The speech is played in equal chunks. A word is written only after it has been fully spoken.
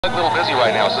A little busy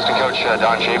right now. Assistant coach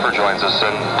Don Schafer joins us.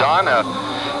 And Don,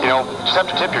 just have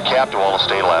to tip your cap to All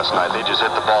State last night. They just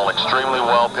hit the ball extremely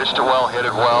well, pitched it well, hit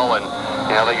it well, and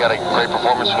they got a great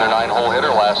performance from their 9-hole hitter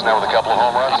last night with a couple of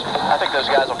home runs. I think those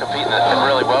guys will compete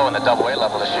really well in the Double-A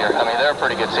level this year. I mean, they're a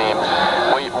pretty good team.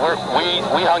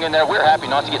 We hung in there. We were happy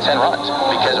not to get 10 runs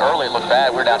because early it looked bad.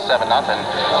 We were down 7-0.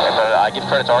 But I give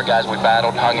credit to our guys. We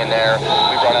battled, hung in there.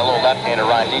 We brought in a little left-hander,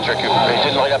 Ryan Dietrich, who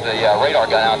didn't light up the radar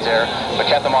gun out there, but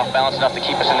kept them off balance enough to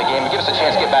keep us in the game and give us a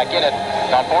chance to get back in it.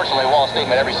 Now, unfortunately, Wall State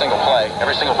made every single play.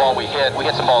 Every single ball we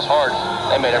hit some balls hard.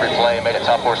 They made every play, made it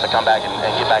tough for us to come back and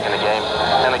get back in the game.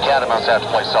 And the Catamounts have to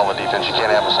play solid defense. You can't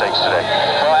have mistakes today.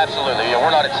 Well, absolutely.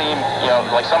 We're not a team,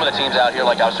 like some of the teams out here,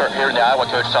 like I was hearing the Iowa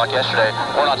coach talk yesterday,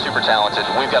 we're not super talented.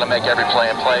 We've got to make every play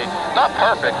and play, not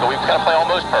perfect, but we've got to play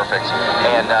almost perfect.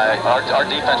 And our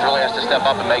defense really has to step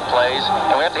up and make plays.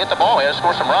 And we have to hit the ball. We have to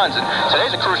score some runs. And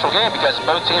today's a crucial game because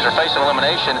both teams are facing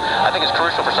elimination. I think it's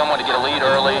crucial for someone to get a lead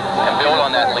early and build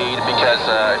on that lead because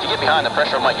if you get behind, the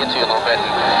pressure might get to you a little bit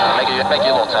and make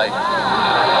you a little tight.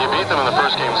 You beat them in the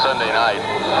first game Sunday night.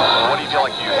 What do you feel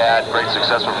like you had great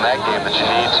success with in that game that you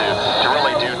need to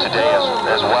really do today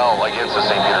as well against the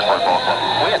St. Petersburg ball club?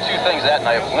 We had two things that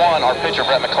night. One, our pitcher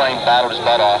Brett McClain battled his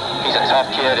butt off. He's a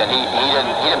tough kid, and he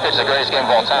didn't pitch the greatest game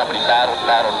of all time, but he battled.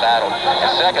 And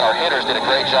second, our hitters did a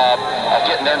great job of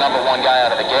getting their number one guy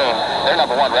out of the game. Their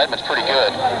number one, Redmond's pretty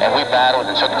good, and we battled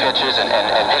and took pitches and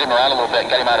hit him around a little bit and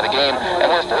got him out of the game. And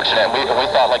we're fortunate. We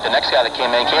thought like the next guy that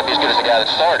came in can't be as good as the guy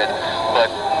that started, but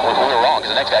we were wrong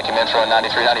because the next guy came in throwing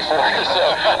 93, 94. So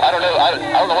I don't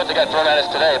know what they got thrown at us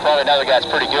today. Probably another guy's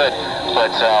pretty good,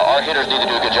 but our hitters need to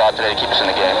do a good job today to keep us in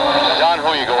the game. Don,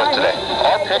 who you go with today?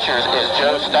 Our pitcher is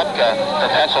Joe Stupka from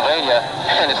Pennsylvania,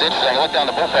 and it's interesting. I look down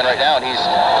the bullpen right now, and he's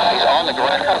on the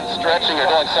ground stretching or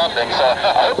doing something. So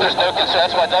I hope there's no concern.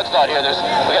 That's why Doug's not here.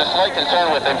 We got a slight concern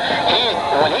with him.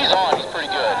 When he's on, he's pretty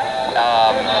good.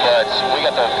 But we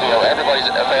got everybody's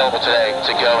available today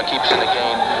to go and keep us in the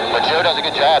game. But Joe does a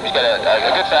good job. He's got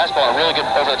a good fastball and a really good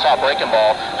over-the-top breaking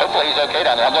ball. Hopefully he's okay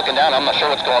down there. I'm looking down. I'm not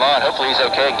sure what's going on. Hopefully he's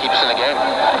okay and keep us in the game.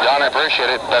 Don, I appreciate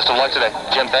it. Best of luck today.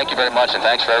 Jim, thank you very much, and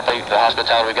thanks for everybody. The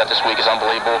hospitality we've got this week is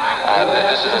unbelievable.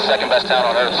 This is the second best town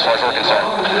on earth as far as we're concerned.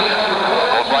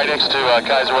 Both right next to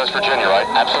Kaiser, West Virginia, right?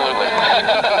 Absolutely.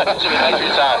 Jimmy, thanks for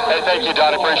your time. Hey, thank you,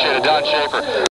 Don. I appreciate it. Don Schafer.